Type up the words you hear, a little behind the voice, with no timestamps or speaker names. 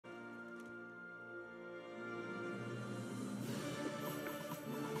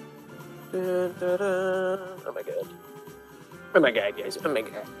Oh my god. Oh my god, guys. Oh my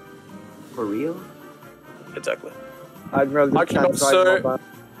god. For real? Exactly. Admiral, I cannot so...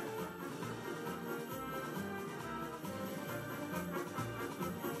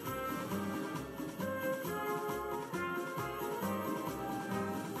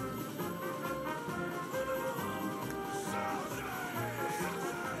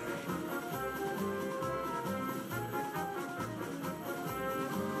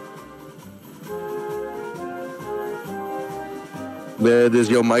 Man, is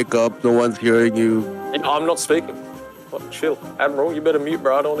your mic up? No one's hearing you. I'm not speaking. What? Chill. Admiral, you better mute,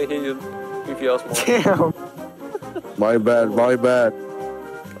 bro. I don't want to hear you goofy ass more. Damn. My bad, my bad.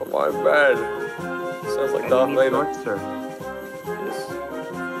 Oh, my bad. Sounds like Darth Vader. Yes.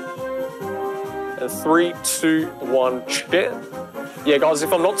 And 3, 2, 1, chat. Yeah, guys,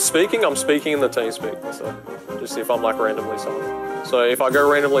 if I'm not speaking, I'm speaking in the team speak. So just if I'm like randomly silent. So if I go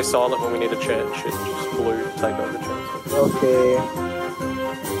randomly silent when we need a chant, shit, just blue take over the chant. Okay.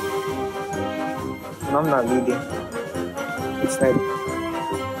 I'm not leading. It's like...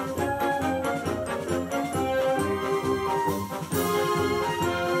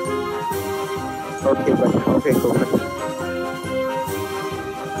 Okay, but okay, go.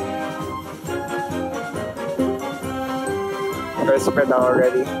 First spread out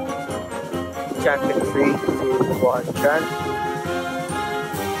already. Chant in 3, 2, 1, chant.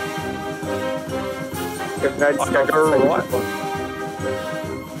 If not, okay, go right.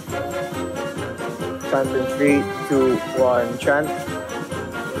 Chant in 3, 2, 1, chant.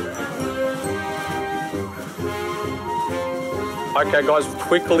 Okay, guys,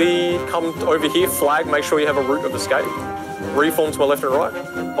 quickly come over here, flag, make sure you have a route of escape. Reform to my left and right.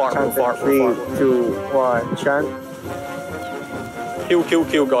 Fire, chant in 3, 2, 1, chant. Kill, kill,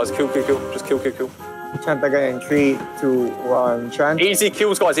 kill, guys. Kill, kill, kill. Just kill, kill, kill. Chant again in 3, 2, 1, chant. Easy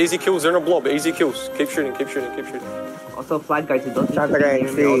kills, guys. Easy kills. They're in a blob. Easy kills. Keep shooting, keep shooting, keep shooting. Also, flag guys, you don't chant again in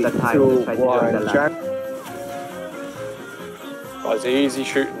 3, 2, 1, chant. Guys, easy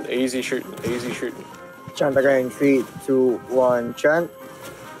shooting, easy shooting, easy shooting. Chant again in 3, 2, 1, chant.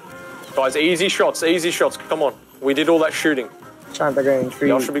 Guys, easy shots, easy shots. Come on. We did all that shooting. Chant again in 3,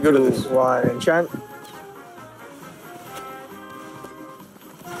 y'all should be good 2, at this. 1, and chant.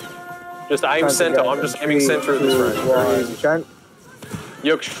 Just aim chant center. I'm just aiming center at this range. Very easy. Chant.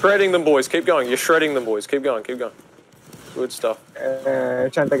 You're shredding them, boys. Keep going. You're shredding them, boys. Keep going, keep going. Good stuff.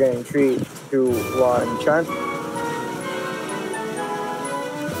 Chant again in 3, 2, 1, chant.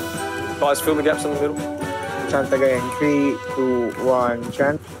 Guys, fill the gaps in the middle. Chant again in 3, 2, 1,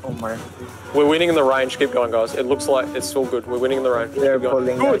 chant. Oh my. We're winning in the range. Keep going, guys. It looks like it's all good. We're winning in the range. They're keep going.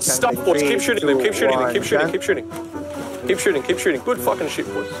 pulling Good stuff, boys. Keep shooting them. Keep shooting them. Keep shooting. chant. Keep shooting. Keep shooting. Keep shooting. Good fucking shit,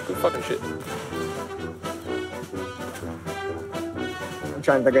 boys. Good fucking shit.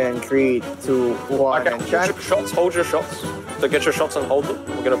 Chant again in 3, 2, 1, Okay, and hold chant. your shots. Hold your shots. So get your shots and hold them.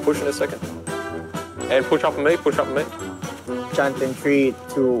 We're gonna push in a second. And push up on me. Push up on me. Chant in 3,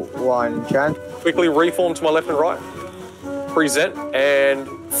 2, 1, chant. Quickly reform to my left and right. Present and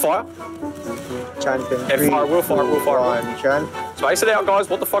fire. Chant in 3, And fire. We'll fire. We'll fire. 1, chant. Space it out, guys.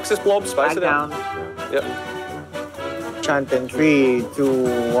 What the fuck's this blob? Space it out. down. Yep. Chant in 3,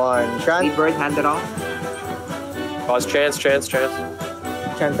 2, 1, chant. Bird, hand it off. Guys, chance, chance, chance.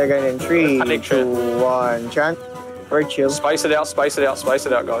 Chant again in 3, Panic 2, 1, chant. Or chill. Space it out, space it out, space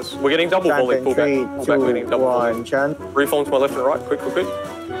it out, guys. We're getting double Chant volley. in Pull back. 3, Pull back. We're getting 2, double volley. 1, chant. Reform to my left and right. Quick, quick, quick.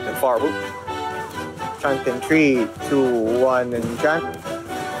 And fire. Whoop. Chant in 3, 2, 1, and chant.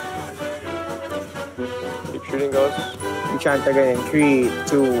 Keep shooting, guys. Chant again in 3,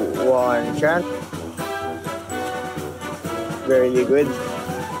 2, 1, chant. Very good.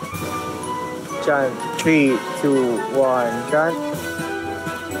 Chant 3, 2, 1, chant.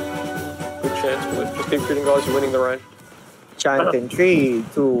 Good chance, boys. Just keep shooting, guys. You're winning the range. Chant in 3,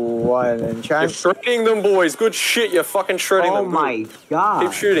 2, 1, and You're chant. shredding them, boys. Good shit. You're fucking shredding Oh them. my Good. god.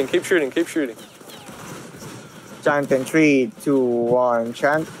 Keep shooting, keep shooting, keep shooting. Chant in 3, 2, 1,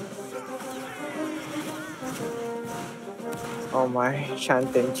 chant. Oh my.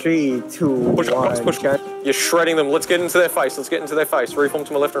 Chant in 3, 2, Push up, guys. 1, Push chant. up. You're shredding them. Let's get into their face. Let's get into their face. Reform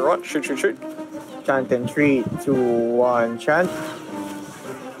to my left and right. Shoot, shoot, shoot. Chant in 3, 2, 1, chant.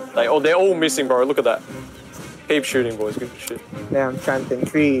 They're all missing, bro. Look at that. Keep shooting, boys. Good shit. Damn, chant in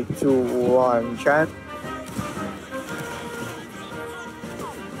 3, 2, 1, chant.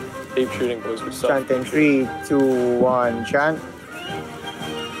 Keep shooting, boys. Good stuff. Chant in 3, 2, 1, chant.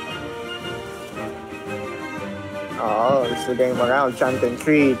 Oh, it's the game around. Chant in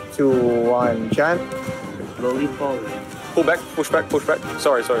 3, 2, 1, chant. Slowly falling. Pull back, push back, push back.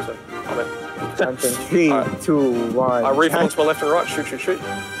 Sorry. My bad. Chanting 3, Alright. 2, 1. I reform chant. to my left and right. Shoot, shoot, shoot.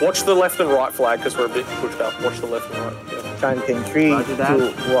 Watch the left and right flag because we're a bit pushed up. Watch the left and right. Yeah. Chanting 3, Roger that.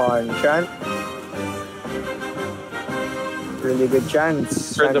 2, 1. Chant. Really good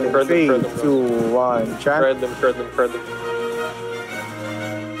chance. Shred them, Chanting shred them, 3, shred them, 2, 1. Chant. Shred them, shred them, shred them.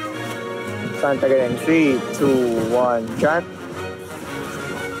 Chant again in 3, 2, 1. Chant.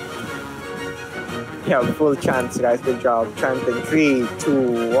 Yeah, full chance, guys. Good job. Chanting 3,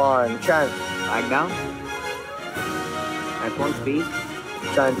 2, 1. Chant. Flag down. At 1 speed.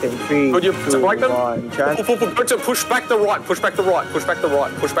 Chanting 3, Good, you 2, break them. 1. Chant. Push back the right, push back the right, push back the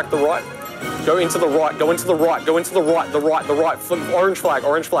right, push back the right. Go into the right, go into the right, go into the right, the right. Orange flag,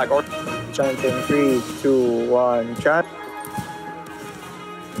 orange flag, orange. Chanting 3, 2, 1. Chant.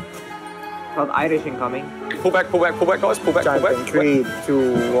 Called Irish incoming. Pull back, guys, pull back. Chanting 3,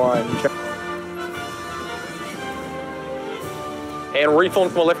 2, 1. Chant. And reform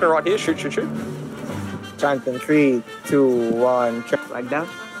to my left and right here, shoot, shoot, shoot. Chanting 3, 2, 1. Chant. Flag down.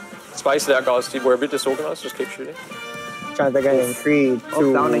 Space it out, guys, we're a bit disorganized, just keep shooting. Chant again in 3,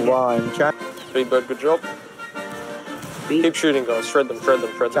 2, down again. 1. Chant. Speedbird, good job. Speed. Keep shooting, guys, shred them, shred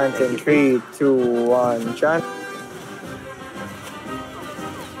them, shred them. Chanting 3, 2, 1. Chant.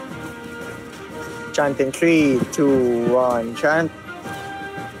 Chanting 3, 2, 1. Chant.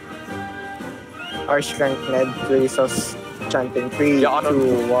 Our strength Ned Jesus. Chanting 3, Yeah, I know.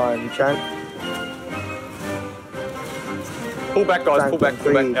 2, 1. Chant. Pull back, guys, pull back.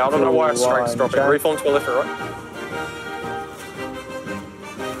 Three, I don't know why our two, strength's one, dropping. check. Reform to my left and right.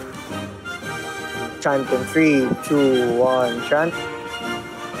 Chanting 3, 2, 1. Chant.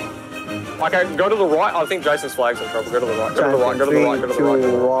 Okay, go to the right. I think Jason's flag's in trouble. Go to the right, go to the right, go to the right, go to the right.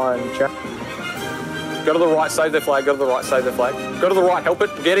 2, 1. Chant. Go to the right, save their flag, go to the right, save their flag. Go to the right, help it.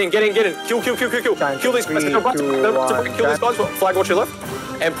 Get in. Kill. Kill these guys. Kill these guys. Flag, watch your left.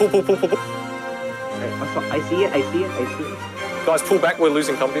 And pull. I see it. Guys, pull back, we're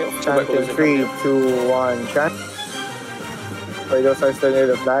losing company. Pull back, we're Chanting losing 3, company. 2, 1. Chant. Wait, those are still near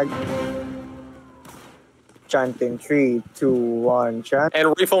the flag. Chanting 3, 2, 1. Chant.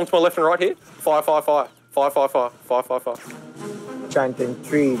 And reform to my left and right here. Fire. Chanting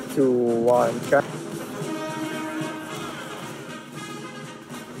 3, 2, 1. Chant.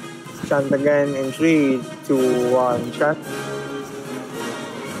 Chant again in 3, 2, 1. Chant.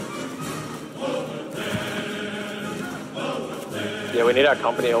 Yeah, we need our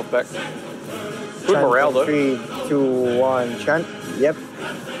company help back. Good morale though. 3, 2, 1. Chant. Yep.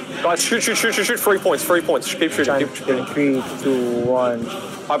 Guys, shoot. 3 points. Keep shooting. Chanting 3, 2, 1.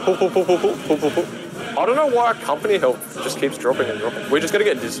 Alright, pull. I don't know why our company help just keeps dropping. We're just gonna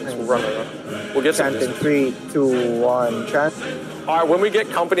get distance. We'll run around. We'll get some Chanting distance. 3, 2, 1. Chant. Alright, when we get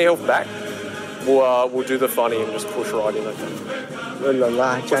company health back, we'll do the funny and just push right in.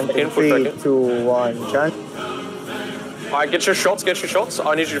 Okay. Chanting push back 3, in. 2, 1. Chant. Alright, get your shots.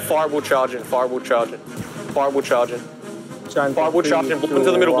 I need you to fireball charge in. Fireball charging. Chanting Fireball 3, charging. Block 2,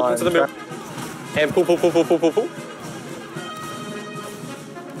 into the middle. 1. And pull.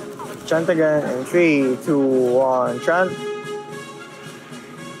 Chant again in 3, 2, 1. Chant.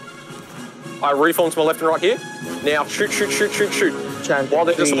 I reform to my left and right here. Now shoot. Chanting While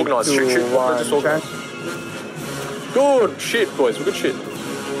they're 3, disorganized. 2, Shoot. While they're 1. disorganized. Chant. Good shit, boys. Good shit.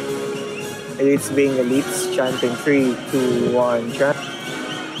 Elites being elites. Chanting 3, 2, 1. Chant.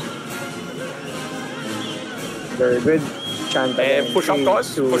 Very good. Chant again. And push up, 3,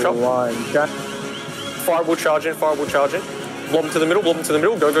 guys. 2, Push up. 1. Chant. Fireball charging. Blob into the middle.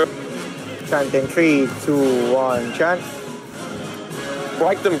 Go. Chanting 3, 2, 1. Chant.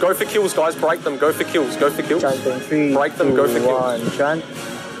 Break them. Go for kills, guys. Break them. Go for kills. Chanting 3, Break them, 2, go for kills. 1. Chant.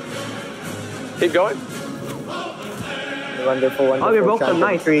 Keep going. Wonderful. Oh, we broke them. Chanting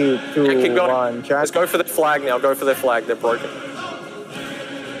Nice. 3, 2, Yeah, keep going. 1. Chant. Let's go for their flag now. They're broken.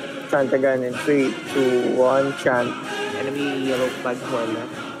 Chant again in 3, 2, 1. Chant. Enemy yellow flag to our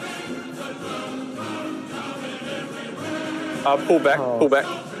left. Pull back.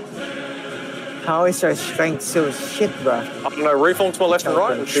 How is our strength so shit, bruh? I don't know. Reform to my left and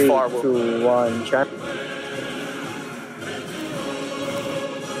right and Chanting 3, fireball. 2, 1. Chant.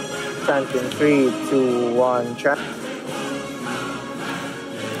 Chanting 3, 2, 1. Chant.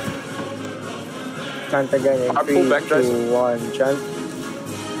 Chant again in Alright, 3, pull back, 2, Jason. 1. Chant.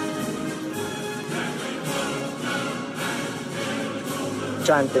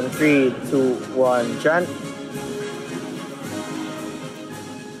 Chanting 3, 2, 1. Chant.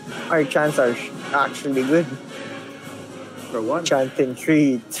 Our chants are actually good. For what? Chanting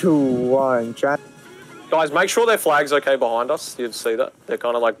 3, 2, 1. Chant. Guys, make sure their flag's okay behind us. You'd see that. They're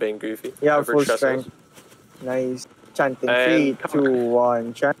kind of like being goofy. Yeah, over full in chest strength. Nice. Chanting And 3, 2,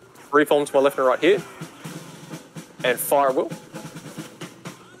 1. Chant. Reform to my left and right here. And fire at will.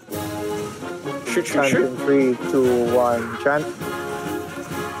 Shoot, shoot, Chant shoot. in 3, 2, 1, chant.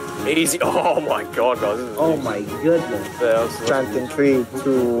 Easy. Oh my god, guys. This is Oh easy. my goodness. Yeah, that's Chant in 3,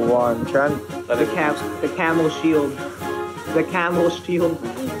 2, 1, chant. that The is- camel shield. The camel shield.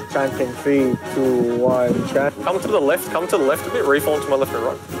 Chant in 3, 2, 1, chant. Come to the left a bit. Reform to my left and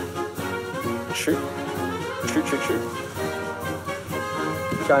right. Shoot. Shoot, shoot, shoot.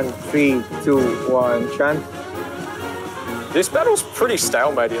 Chant 3, 2, 1, chant. This battle's pretty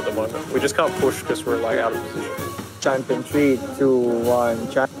stalematey at the moment. We just can't push because we're like out of position. Chant in 3, 2,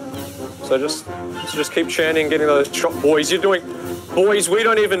 1, chant. So just keep chanting, getting those shot. Boys, you're doing. Boys, we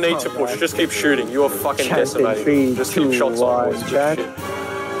don't even need to push. man. Just keep shooting. You are fucking Chant in decimating. 3, Just keep 2, shots on, 1, boys. Good chant.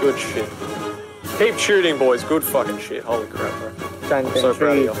 shit. Good shit. Keep shooting, boys. Good fucking shit. Holy crap, bro. Chant I'm so in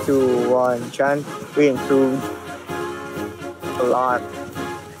proud 3, of you. 2, 1, chant. We improved a lot.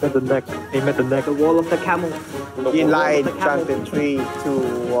 At the neck. Aim at the neck. The wall of the camel. You lied. the camel. Chant in 3, 2,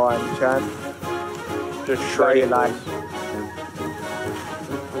 1, chant. Just Sorry, you shredding. lied.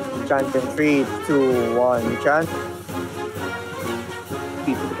 Chant in 3, 2, 1, chant.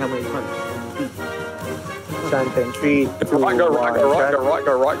 Speed to the camel in front. Chant in 3, 2, Go right, go right, 1, go right, chant. go right,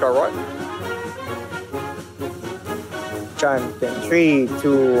 go right, go right. Chant in 3,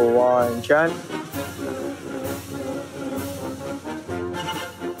 2, 1, chant.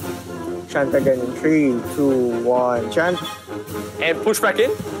 Chant again in 3, 2, 1, chant. And push back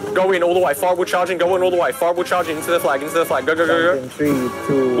in. Go in all the way. Firewood charging. Go in all the way. Firewood charging into the flag. Into the flag. Go, go, Chant go, in go. 3,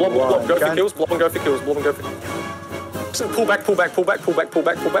 2, Blob, blob, blob. 1, Go for chant. kills. Blob and go for kills. Blob and go for kills. Pull back, pull back, pull back, pull back, pull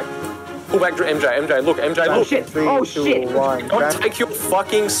back, pull back. Pull back, MJ. MJ, look. MJ, Oh look. shit! 3, Oh 2, shit! 1, Don't chant. take your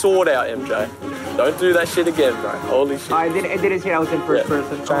fucking sword out, MJ. Don't do that shit again, bro. Holy shit. I didn't see I was in first Yeah.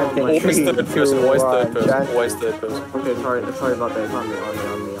 person. Chant Oh in my Always 3, third 2, person. Always third 1, person. chant. Always third person. Okay, sorry about that. It's on me.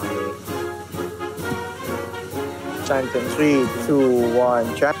 Chant in 3, 2,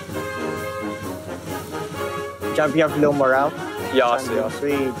 1, chant. Jump, you have low morale. Yeah, I Chant see.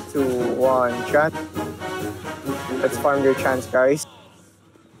 in I see. 3, 2, 1, chant. Let's farm your chants, guys.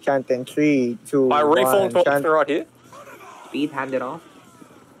 Chant in 3, 2, I reform 1, to left chant. and right here. Speed, hand it off.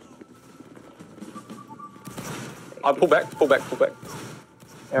 I pull back, pull back, pull back.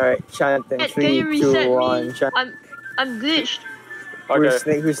 Alright, chant in Can 3, you 2, reset 1, me? chant. I'm glitched.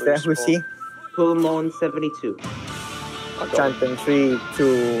 Okay. Who's there? Who's he? Pulmon 72. I got it. Chant in 3,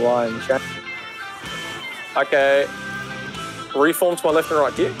 2, 1, chant. Okay. Reform to my left and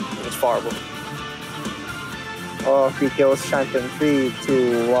right here. It's fireable. Oh, he kills chant in 3,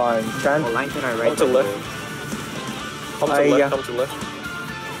 2, 1, chant. Oh, line to our Come right. to left. Come to Yeah. left, come to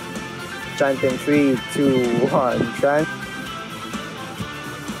left. Chant in 3, 2, 1, chant.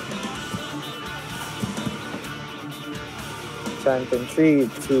 Chant in 3,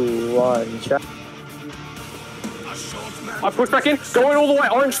 2, 1, chant. I push back in. Go in all the way.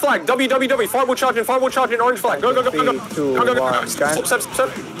 Orange flag. WWW. Firewood charging. Firewood charging. Orange flag. Go, go, go, go, go. Three, two, Go, go, go, go. one, Step, step, step, step.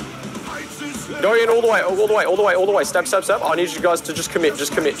 Go in all the way. All the way. All the way. All the way. Step, step, step. I need you guys to just commit.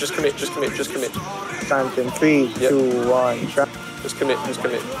 Just commit. Just commit. Just commit. Just commit. Chant in 3, Yep. 2, 1, chant. Just commit. Just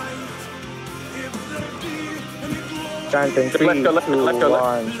commit. Chant in Go 3, left, go left, 2, go left, go left.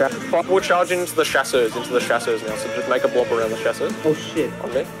 1, chant. Firewood charging into the chasseurs. Into the chasseurs now. So just make a blob around the chasseurs. Oh shit.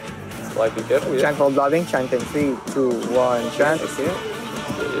 On me. Like, be careful. Yeah. Chant while blobbing. Chant in 3, 2, 1, chant. Okay.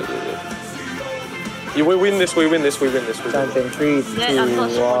 Yeah, we win this. We win this. We win this. We win Chant this. in 3, 2, Yeah, I'm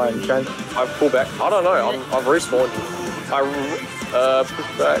not 1, chant. I pull back. I don't know. I've respawned.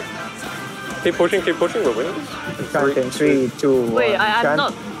 Push back. Keep pushing. Keep pushing. We're winning this. Chant in 3, 2, 1, Wait, I'm chant.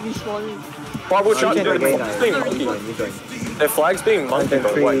 not respawning. Firewood charging. Again, Their again. flag's being monkey. Their flag's being monkey, Chant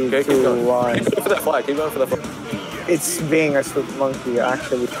in bro. Wait, 3, keep 2, going. 1. Keep going for that flag. Keep going for that flag. It's being a stupid monkey,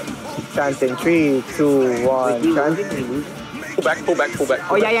 actually. Chant in 3, 2, 1, chant. Pull back. Pull back. Pull back.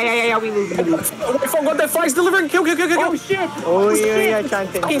 Oh yeah, we lose. Oh my god, that flag's delivering. Kill. Oh shit! Oh, yeah,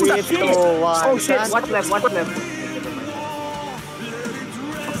 chant in 3, 2, 1, Oh shit! chant. Watch left.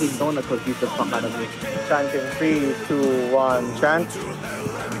 Fucking donut confused the fuck out of me. Chant in 3, 2, 1, chant.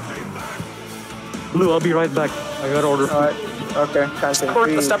 Blue, I'll be right back. I got order. Alright, okay. Chant in Step 3, around.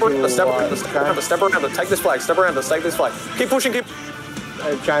 2, Step around. 1, Step around. Step around. chant. Step around. Take this flag. Step around. Take this flag. Keep pushing. Keep.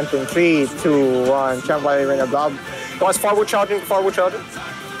 Chant in 3, 2, 1, chant while you're in a blob. Guys, firewood charging. Firewood charging.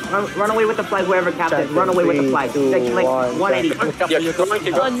 Run away with the flag, whoever captain. Chant Run away with the in flag. 3, 2, Like 1, 180. Yeah, keep going.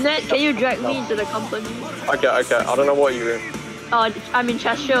 Keep going. Ned, can you drag me into the company? Okay. I don't know what you're in. I'm in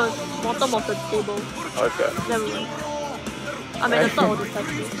Cheshire, bottom of the table. Okay. Never mind. I'm at the top of the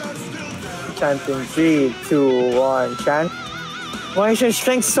table. Chant in 3, 2, 1, chant. Why is your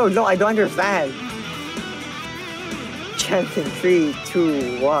strength so low? I don't understand. Chant in 3,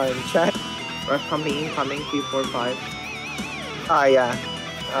 2, 1, chant. Rush coming, 3, 4, 5. Ah,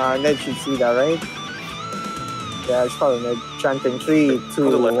 yeah. Ned should see that, right? Yeah, it's probably Ned. Chant in 3,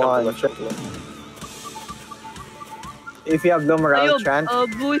 2, 1, chant. If you have low morale, chant.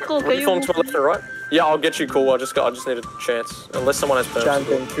 Buiko, can you Reform move? to my left and right. Yeah, I'll get you cool. I just need a chance. Unless someone has perms. Chant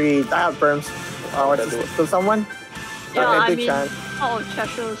in 3. I have perms. What's this? Kill someone? Yeah, I Ned, mean, chant. out of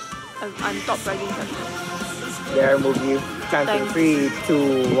Cheshires. I'm top bragging Cheshires. Yeah, remove you. Chant in Thanks. 3,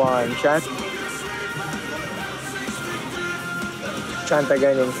 2, 1, chant. Chant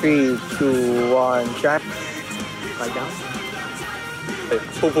again in 3, 2, 1, chant. Right down. Hey,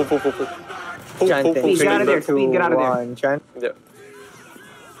 pull. Chant in 3, Get out of there, 2, Speed, get out of there. 1, chant. Yeah.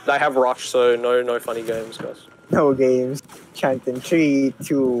 They have rush, so no funny games, guys. No games. Chant in 3,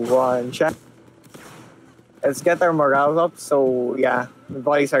 2, 1, chant. Let's get our morale up, so yeah, the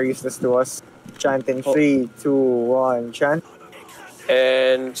bodies are useless to us. Chant in 3, 2, 1, chant.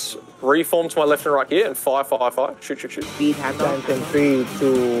 And reform to my left and right here, and fire. Shoot. Speed, hands up. Chant in 3,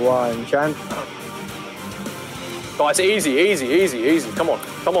 2, 1, chant. Guys, easy. Come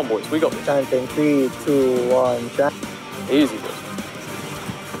on, boys. We got this. Chant in 3, 2, 1, chant. Easy, boys.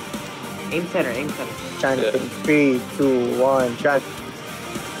 Aim center. Chant Yeah. in 3, 2, 1, chant.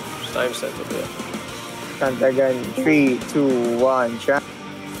 Same center, yeah. Chant again, 3, 2, 1, chant.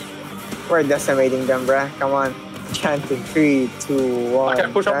 We're decimating them, bruh. Come on. Chant in 3, 2, 1.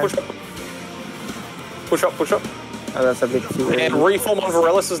 Okay, push up. Push up. Oh, that's a bit too early. And reform on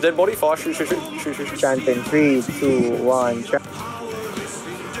Varellis' dead body. Fire, shoot. Chant in 3, 2, 1, chant.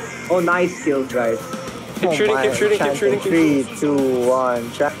 Oh, nice kills, guys. Keep shooting. Chant in 3, 2,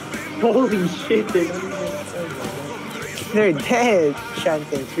 1, chant. Holy shit, They're dead.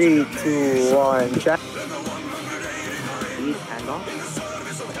 Chant in 3, 2, 1, chant. Speed, hand off.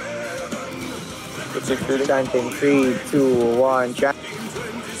 Keep shooting. Chant in 3, 2, 1, chant.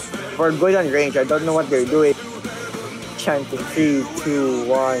 We're good on range. I don't know what they're doing. Chant in 3, 2,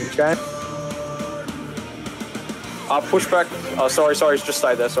 1, chant. Push back. Sorry. Just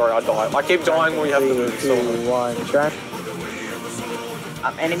stay there. Sorry, I die. I keep dying when we have to move. 3, So. 2, 1, chant.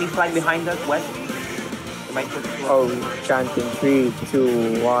 Enemy flag behind us, west. They might push us. Oh, chant in 3,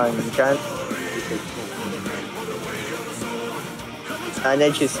 2, 1, chant.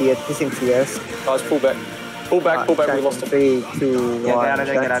 Ned should see it. He's in CS. Guys, pull back. We lost him. 3, 2, 1, Yeah, get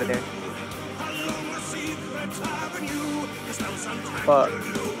chant. out of there. Fuck.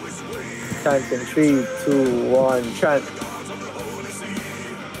 Chant in 3, 2, 1, chant.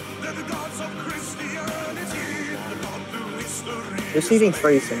 They're shooting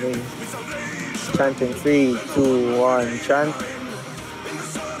first, I mean. Chant in 3, 2, 1, chant.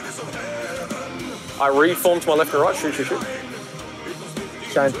 I reform to my left and right. Shoot.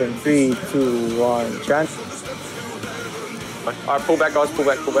 Chant in 3, 2, 1, chant. Alright, pull back, guys. Pull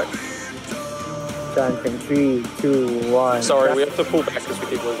back. Chant in 3, 2, 1. Sorry, chant. we have to pull back because we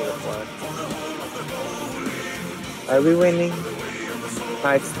keep losing the flag. Are we winning?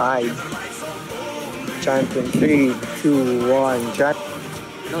 Ah, it's tied. Chant in 3, 2, 1, chant.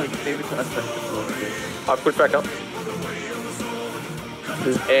 No, it's favorite to us, but I push back up.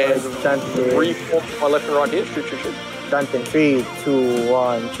 And chant in, reform to my left and right here. Shoot. chant in 3, 2,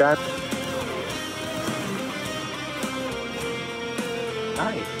 1, chant.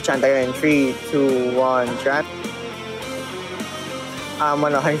 nice. Chant again in 3, 2, 1, chant. I'm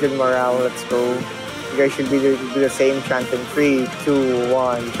on 100 morale, let's go. You guys should do the same. Chant in 3, 2,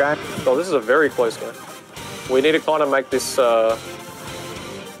 1, chant. Oh, this is a very close game. We need to kind of make this.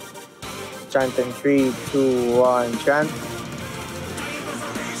 Chant in 3, 2, 1, chant.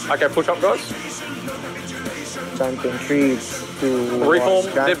 Okay, push up, guys. Chant in 3, 2, 1, Reform,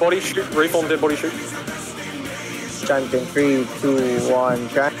 chant. dead body, shoot. Reform, dead body, shoot. Chant in 3, 2, 1,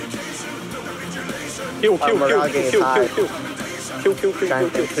 chant. Kill. morale gain is high. Kill.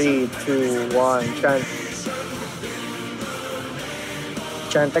 Chant in 3, 2, 1, chant.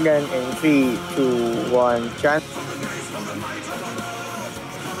 Chant again in 3, 2, 1, chant.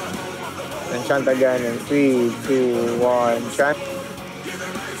 And chant again in 3, 2, 1, chant.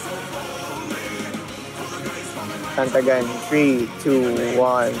 Chant again in 3, 2,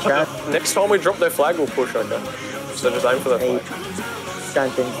 1, chant. Next time we drop their flag, we'll push, okay? So just aim for their Eight. flag.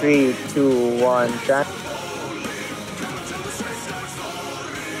 Chant in 3, 2, 1, chant.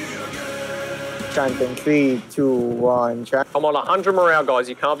 Chant in 3, 2, 1, chant. I'm on 100 morale, guys.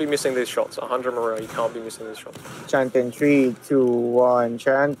 You can't be missing these shots. 100 morale. You can't be missing these shots. Chant in 3, 2, 1,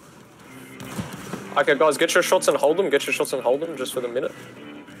 chant. Okay, guys, get your shots and hold them. Just for the minute.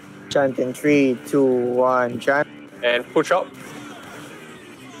 Chant in 3, 2, 1, chant. And push up.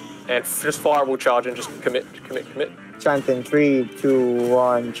 And just fire will charge and just commit. Chanting 3, 2,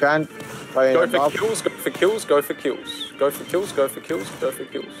 1, chant. Fire Go in the for bob. kills, go for kills, go for kills. Go for kills, go for kills, go for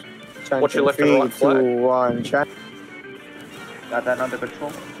kills. Watch your Chanting left and 3, right 2, flag. 1, chant. Got that under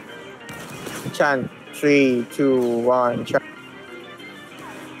control. Chant 3, 2, 1, chant.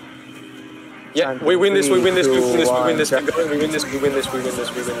 Yeah, Chanting we win this, we win this, we 3, win this, we 2, win this, 1, keep going, we win this, we win this, we win this,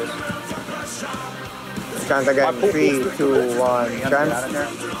 we win this. Chant again. 3, 2, 1, Get chant. out of there.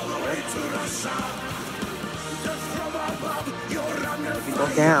 If you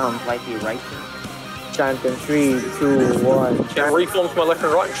go Down. slightly right, Chanting 3, 2, 1, And chant. reform to my left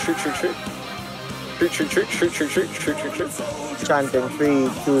and right and shoot, shoot, shoot. Shoot, shoot, shoot, shoot, shoot, shoot, shoot, shoot, shoot. Chanting 3,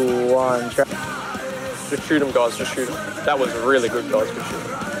 2, 1, chant. Just shoot them, guys, just shoot them. That was really good, guys, good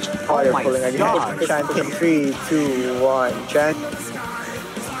shoot. Fire my pulling again. God. Chanting 3, 2, 1, chant.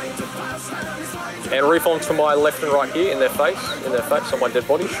 And reform to my left and right here in their face, on my dead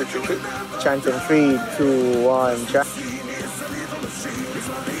body. Shoot, shoot, shoot. Chanting 3, 2, 1, chant.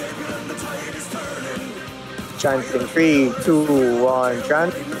 Chanting 3, 2, 1,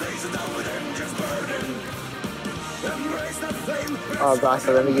 chant. Oh,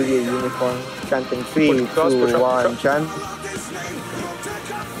 bastard, let me give you a uniform. Chanting 3, 2, Push, guys, push up, 1, push up. chant.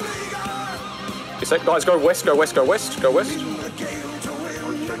 You said, guys, go west, go west, go west, go west.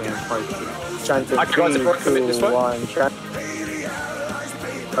 Chanting Okay, guys, 3, everyone commit 2, this way. 1, chant.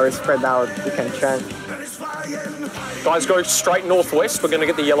 Or spread out, you can chant. Guys, go straight northwest. We're going to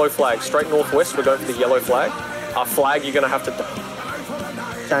get the yellow flag. Straight northwest, we're going for the yellow flag. Our flag, you're going to have to...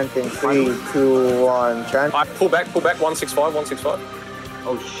 Chanting 3, 2, 1, chant. Alright, pull back, 165, 165.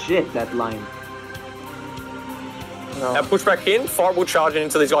 oh shit, that line. No. Now push back in, firewall charging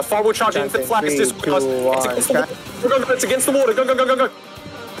into these guys. Firewall charging into the flag is this, guys. It's against the water. Go, it's against the water. Go, go, go, go, go.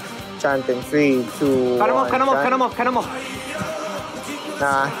 Chanting 3, 2, 1, Cut him off, cut him off, chant. cut him off, cut him off.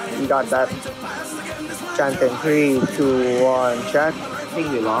 Nah, you got that. Chanting 3, 2, 1, chant. I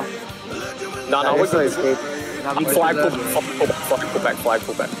think we lost. No, Nah, we're this is good. escape. Now we Flag, go to pull back, flag,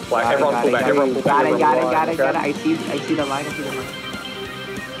 pull back. Got it, Everyone got pull it, back, got it, everyone pull got it, back. got it, got it. I see the line, I see the line.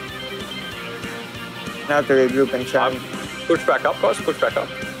 Now to regroup and chant. Push back up, guys, push back up.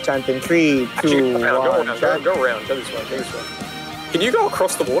 Chanting 3, 2, Actually, go around, 1, chant. go around, go this way, go this way. Can you go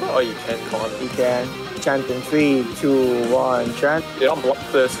across the water? Oh, you can, kind You of. can. Chanting 3, 2, 1, chant. Yeah, I'm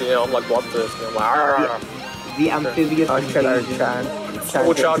bloodthirsty, yeah, I'm like bloodthirsty. I'm like, "Arr." The amphibious Or should I invasion. chant?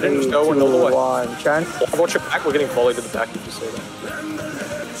 We'll Chanting charge in, 3, just go all the 2, way. 1, chant. Watch your back, we're getting volleyed to the back, if you see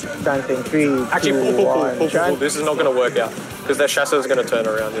that. Chanting 3, Actually, 2, pull. 1, chant. This is not going to work out. Because their chassis is going to turn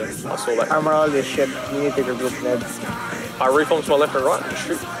around, yeah. I saw that. Armor all this shit. You need to regroup, Ned. I reform to my left and right and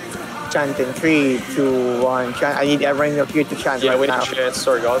shoot. Chanting 3, 2, 1, chant. I need everyone up here to chant Yeah, right we need now. a chance.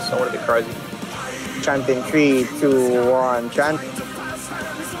 Sorry, guys. I want to be crazy. Chanting 3, 2, 1, chant.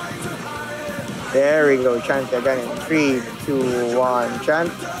 There we go. Chant again in 3, 2, 1,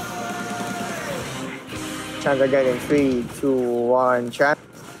 chant. Chant again in 3, 2, 1, chant.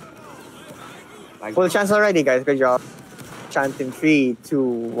 Like, Full chance already, guys. Good job. Chant in 3, 2,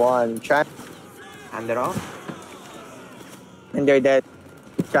 1, chant. hand it off. And they're dead.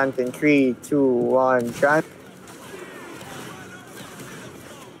 Chant in 3, 2, 1, chant.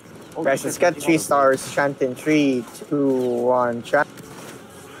 Oh, Guys, let's get 3 stars. Chant in 3, 2, 1, chant.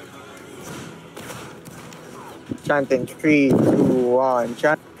 Chant in 3, 2, 1,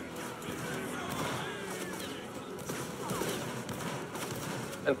 chant.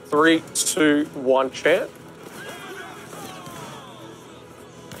 And 3, 2, 1, chant.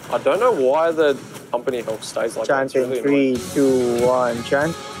 I don't know why the company health stays like that. Chant It's in really 3, 2, 1,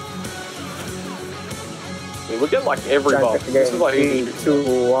 chant. annoying. We get like every Chant buff. This is again. like 3, easy.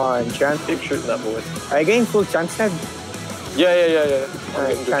 2, 1, chant. Keep shooting that boy. Are you getting full chance, Ned? Yeah. I'm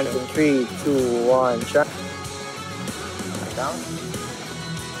Alright, getting chant good in 3, 2, 1, chant. Down.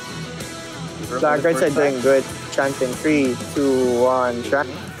 Black guys are doing good. Chant in 3, 2, 1, chant.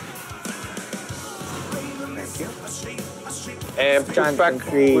 Thank you. And push Chant back. in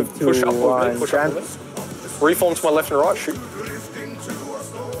 3, With push 2, up a little 1, bit. Push up a chant. little bit. Reform to my left and right. Shoot.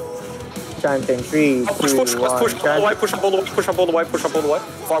 Chant in 3, 2, Push, 1, push all the way. chant. Push up all the way. Push up all the way. Push up all the way.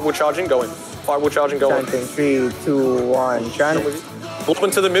 Firewall charging. Go in. Firewall charging. Go in. Chant in 3, 2, 1, chant. Lob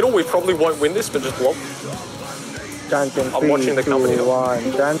into the middle. We probably won't win this, but just lob. Chant in I'm watching 3, the 2, company.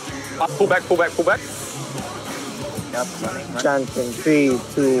 1, chant. Pull back. Yep, running. Chant in 3,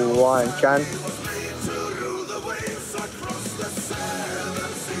 2, 1, chant.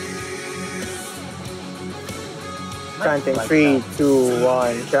 Chant in 3, 2,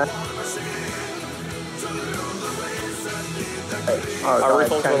 1, chant. Oh, I God.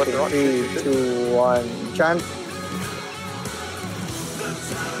 reform to my Chant left and in right. 3, 2, 1, chant.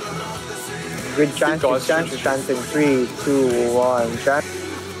 Good chance, good guys. chance. Chant in 3, 2, 1, chant.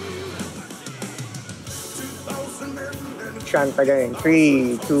 Chant again in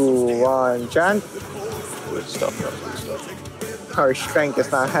 3, 2, 1, chant. Good stuff, guys. Good stuff. Our strength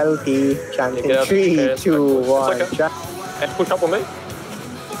is not healthy. Chant Yeah, in get out 3, the chance, 2, it's 1, okay. chant. And push up on me.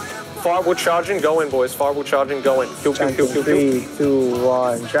 Firewood charging, go in, boys. Firewood charging, go in. Kill, kill, Chant kill, in kill, kill. 3, 2,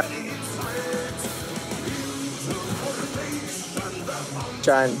 1, chant.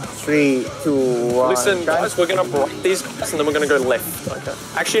 Chant 3, 2, 1. Listen, chant. guys, we're gonna break these guys and then we're gonna go left. Okay.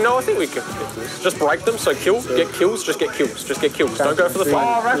 Actually, no, I think we can get this. Just break them, so kill, get kills, just get kills. Just get kills. Don't go for the Three. flank.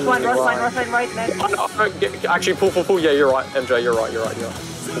 Oh, rush line, right, man. Actually, pull. Yeah, you're right, MJ, you're right.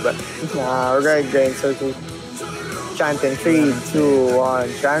 Pull back. Nah, we're going green circle. Chant in 3, 2, 1,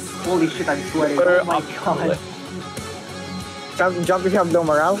 chant. Holy shit, I'm sweating. Go Oh my up, god. Jump if you have low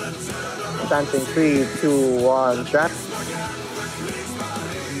morale. Chant in 3, 2, 1, chant.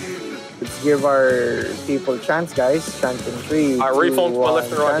 Let's give our people chance, guys. Chant in 3, I 2, reform to my 1,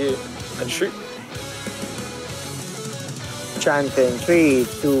 left and right chant. here. And shoot. Chant in 3,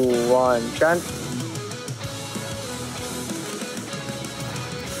 2, 1, chant.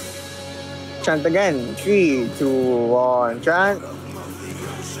 Chant again. 3, 2, 1, chant.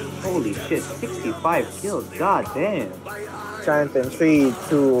 Holy shit, 65 kills. God damn. Chant in 3,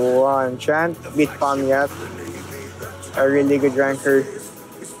 2, 1, chant. Beat Papaya. A really good ranker.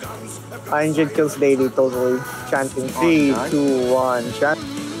 100 kills daily totally. Chant in 3, nice. 2, 1, chant.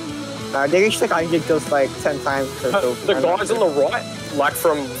 They reached like 100 kills like 10 times or so. The guys on the right, like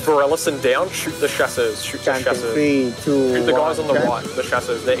from Varellis and down, shoot the chasseurs. Shoot the Chant in chasseurs. 3, 2, Shoot the guys on the chant. right, the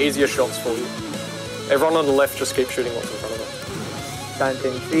chasseurs. They're easier shots for you. Everyone on the left, just keep shooting what's in front of them. Chant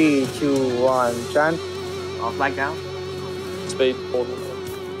in 3, 2, 1, chant. All flag down. Speed, hold them.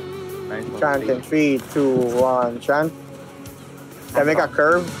 Nice one, Chant in Steve. 3, 2, 1, chant. Can I make a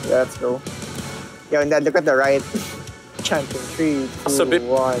curve? Yeah, let's go. Yo, and then look at the right. Chant in 3, That's a 2, bit-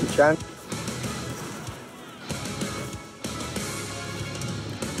 1, chant.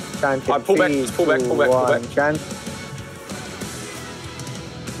 Chant in Alright, pull back, 3, just pull back, 2, pull back, pull 1, back. chant.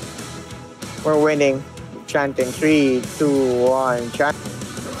 We're winning. Chant in 3, 2, 1, chant.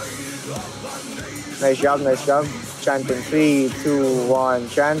 Nice job, nice job. Chant in 3, 2, 1,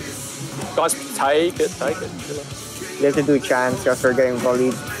 chant. Guys, take it. Chill out. We have to do chants because we're getting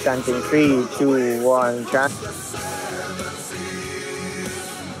bullied. Chant in 3, 2, 1, chant.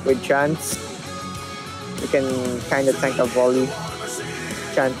 With chants, we can kind of tank a volley.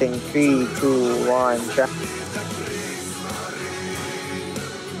 Chanting 3, 2, 1, chant.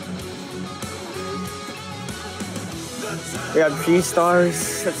 We have 3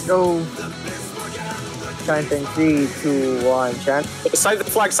 stars. Let's go. Chanting 3, 2, 1, chant. Save the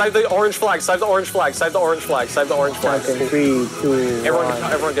flag, save the orange flag, save the orange flag, save the orange flag, save the orange flag. Chanting 3, 2,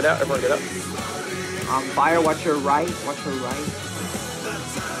 1. Everyone get out, everyone get out. Fire, watch your right. Watch your right.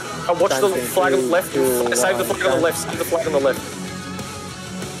 Watch the Chanting flag on the 3, left. 2, Save the 1, flag on the left, save the flag on the left.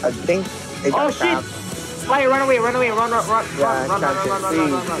 I think they Oh got shit! tapped. Fire, run away, run, Yeah, run.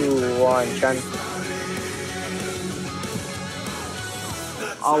 chanting 3, 2, 1, chant.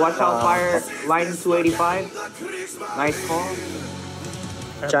 Oh, watch out, fire. Line 285. Nice call.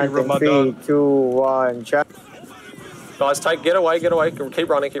 Chanting 3, 2, 1, chant. Guys, get away, keep running.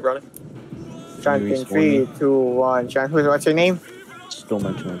 Chanting 3, 2, 1, chant. What's your name? Don't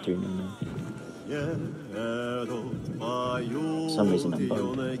mention my team name. For some reason I'm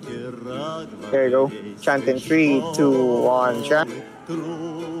bugged. There you go. Chanting 3, 2, 1, chant.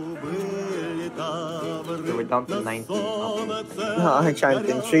 So we're down to 19. Oh.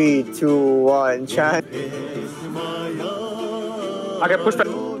 Chanting 3, 2, 1, chant. Okay, push back.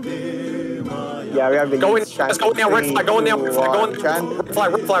 Yeah, we have the Go in, leads. let's go in now, red flag, go in now, red flag, go in.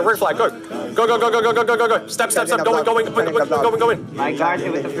 Red flag, go. Go. Step, go in. My guard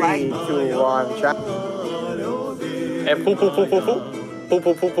with the 3, flag. 2, 1, chant. And pull. Pull.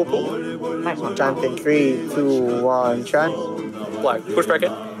 Nice one. Chanting 3, 2, 1, chant. Flag, push back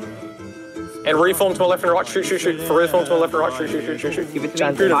in. And reform to my left and right, shoot. For reform to my left and right, shoot. Give it to me.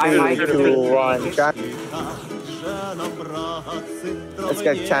 Chanting 5, 3, 2, 1, chant. Let's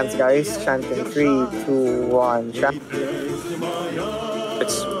get chants, guys. Chanting 3, 2, 1, chant.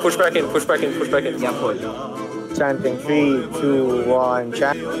 It's push back in. Yeah, push. Chanting 3, 2, 1,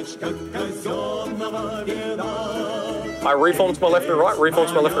 chant. I reform to my left and right,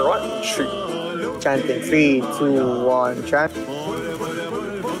 shoot. Chanting 3, 2, 1, chant.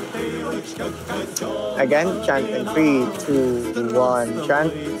 Again, chanting 3, 2, 1,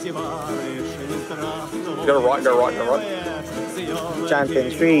 chant. Go right. Chanting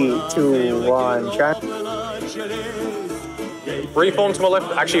 3, 2, 1, chant. Reform to my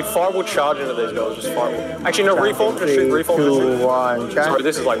left. Actually, fireball charge into these guys. Just fireball. Actually, no, reform. Just shoot. Reform. Just shoot. 2, 1, chat. Sorry,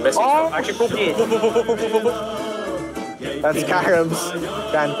 this is like messy. Actually, pull. That's Caribs.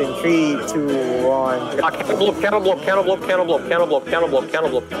 Chanting 3, 2, 1. Counter block.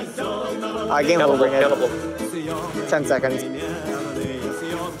 Game over. 10 seconds.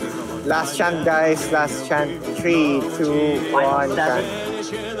 Last chant, guys. Last chant. 3, 2, 1. Chant.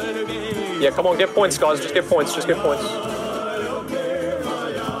 Yeah, come on, get points, guys. Just get points.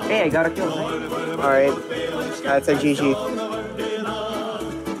 Hey, I got a kill. Alright. That's a GG.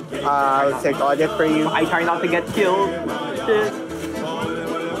 I'll take audit for you. I try not to get killed. Shit.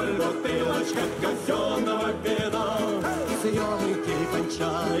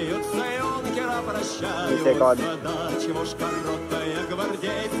 You take audit.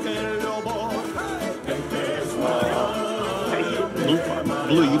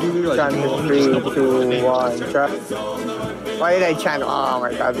 Blue, you do realize Chant you only 3, just double 2, 1. Chant. Why did I chant? Oh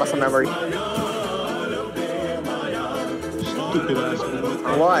my god, muscle memory. stupid ass.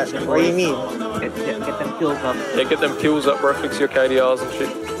 What? What do you mean? Get them kills up. Yeah, get them kills up, bro. Fix your KDRs and shit.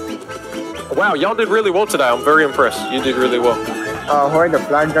 Wow, y'all did really well today. I'm very impressed. You did really well. Who are the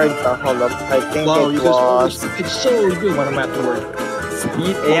flag guards? Hold up. I think Wow, it you was... just it's so good when I'm at work.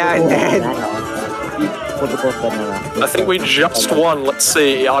 Yeah, dead. I think we just won. Let's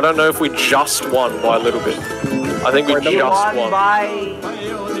see. I don't know if we just won by a little bit. I think we just won. By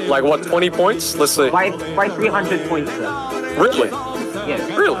Like what, 20 points? Let's see. by 300 points. Sir. Really? Yes.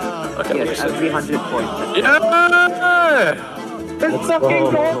 Really? Okay, let me Yes, see. at 300 points. Yeah! Let's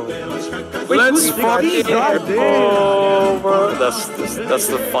fucking go. Let's fucking go, bro. That's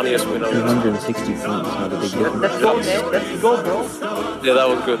the funniest win I've ever seen. 360 points, not a big deal. Let's go, man. Let's go, bro. Yeah, that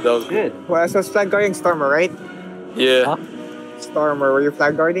was good. That was good. Good. Well, so it's flag guarding Stormer, right? Yeah. Stormer, were you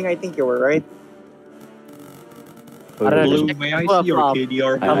flag guarding? I think you were, right? Blue, may I see your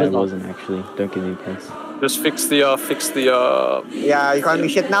KDR? I wasn't actually. Don't give me points. Just fix the Yeah, you calling me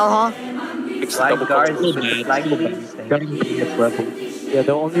shit now, huh? fix the Flag double guards. punch. Flag guards. Yeah,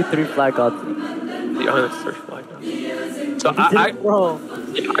 there are only 3 flag guards. The only 3 flag guards. So Bro.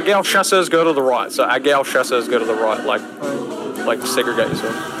 Agal chasseurs go to the right. So Agal chasseurs go to the right. Like segregate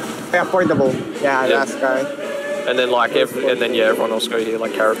yourself. Yeah, portable. Yeah, Yeah. last guy. And then everyone else go here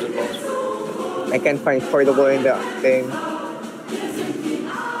like Caribs and Boss. I can't find portable in the thing.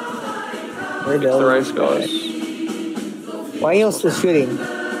 Where Fix the race, guys. Why are you still shooting?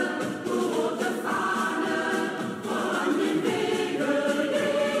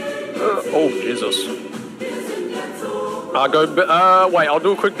 Oh Jesus. Wait, I'll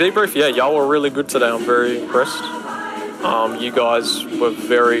do a quick debrief. Yeah, y'all were really good today. I'm very impressed. You guys were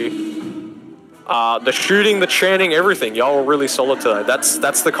very the shooting, the chanting, everything. Y'all were really solid today.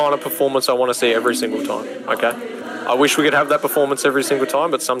 That's the kind of performance I want to see every single time. Okay. I wish we could have that performance every single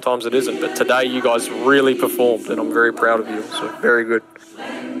time, but sometimes it isn't. But today you guys really performed, and I'm very proud of you. So very good.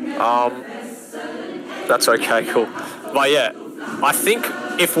 That's okay, cool. But yeah, I think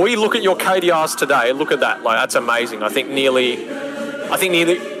if we look at your KDRs today, look at that. Like that's amazing. I think nearly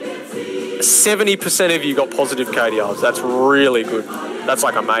 70% of you got positive KDRs. That's really good. That's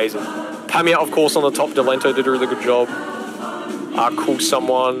like amazing. Papaya, of course, on the top. Delento did a really good job. Cool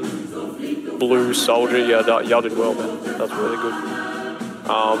someone. Blue Soldier, yeah, y'all did well, man. That's really good.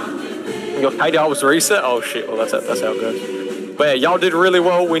 Your KDR was reset. Oh shit, well that's how it goes. But yeah, y'all did really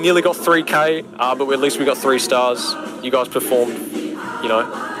well. We nearly got 3K, but at least we got 3 stars. You guys performed,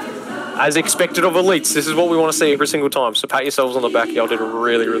 as expected of elites. This is what we want to see every single time. So pat yourselves on the back. Y'all did a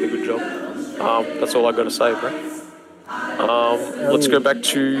really, really good job. That's all I got to say, bro. Let's go back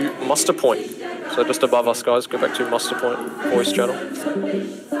to muster point. So just above us, guys, go back to muster point voice channel.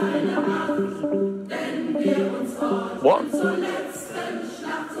 What?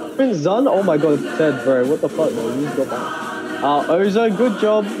 Prince Zun? Oh my god, it's dead, bro. What the fuck, bro? You go back. Ozo, good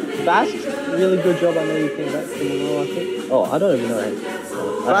job. Bast, really good job. I know you came back from I think. Oh, I don't even know.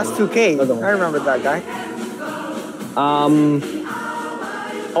 Last 2K. I remember that guy.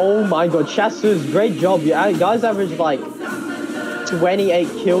 Oh my god, Chasseurs, great job. You guys averaged like 28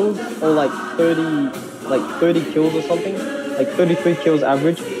 kills or like 30 kills or something. Like 33 kills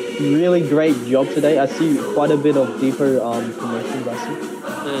average. Really great job today. I see quite a bit of deeper promotions. I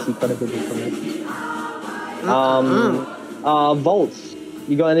see quite a bit of promotions. Volts,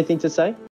 you got anything to say?